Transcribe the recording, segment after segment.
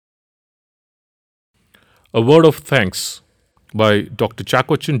A word of thanks by Dr.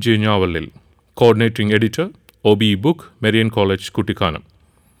 Chackochan Njavallil, Coordinating Editor, OBE Book, Marian College Kuttikkanam.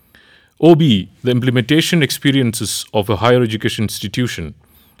 OBE, the implementation experiences of a higher education institution,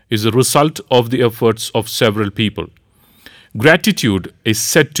 is a result of the efforts of several people. Gratitude is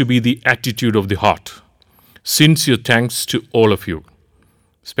said to be the attitude of the heart. Sincere thanks to all of you,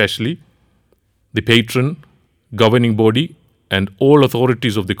 especially the patron, governing body, and all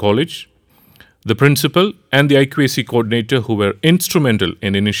authorities of the college, the principal and the IQAC coordinator who were instrumental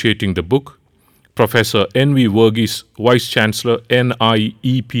in initiating the book, Professor N.V. Verghese, Vice Chancellor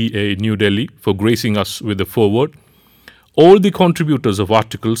NIEPA New Delhi, for gracing us with the foreword, all the contributors of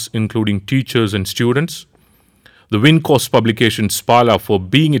articles including teachers and students, the WinCourse Publications Spala for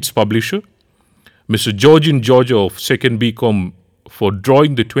being its publisher, Mr. Georgian Georgia of 2nd BCom for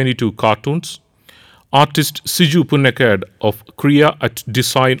drawing the 22 cartoons, artist Siju Punnakad of Kriya at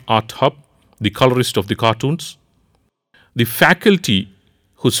Design Art Hub, the colorist of the cartoons, the faculty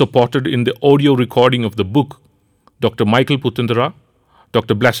who supported in the audio recording of the book, Dr. Michael Putundara,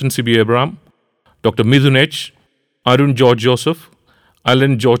 Dr. Blasen C.B. Abraham, Dr. Midhun H., Arun George Joseph,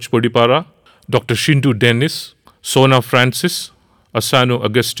 Alan George Podipara, Dr. Shindu Dennis, Sona Francis, Asano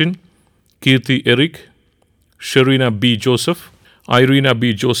Augustine, Kirti Eric, Sharina B. Joseph, Irina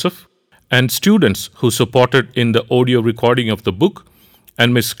B. Joseph, and students who supported in the audio recording of the book,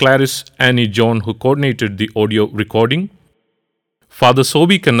 and Miss Clarice Annie John, who coordinated the audio recording, Father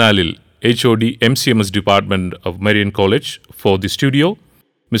Sobi Kannalil, HOD MCMS Department of Marian College for the studio,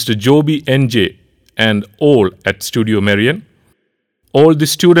 Mr. Joby NJ, and all at Studio Marian, all the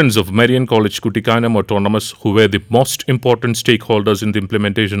students of Marian College Kuttikkanam Autonomous who were the most important stakeholders in the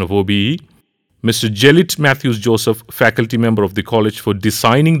implementation of OBE, Mr. Jelit Matthews Joseph, faculty member of the college for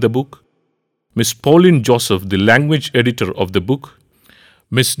designing the book, Miss Pauline Joseph, the language editor of the book,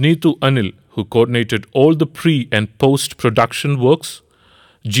 Miss Neetu Anil, who coordinated all the pre- and post-production works,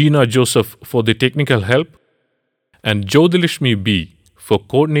 Gina Joseph for the technical help, and Jodhilashmi B. for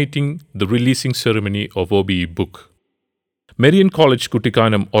coordinating the releasing ceremony of OBE book. Marian College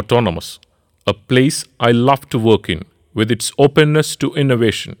Kuttikkanam Autonomous, a place I love to work in, with its openness to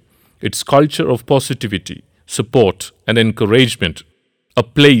innovation, its culture of positivity, support and encouragement, a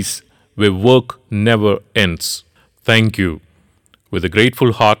place where work never ends. Thank you. With a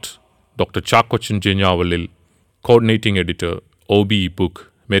grateful heart, Dr. Chackochan Njavallil, Coordinating Editor, OBE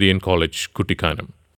Book, Marian College Kuttikkanam.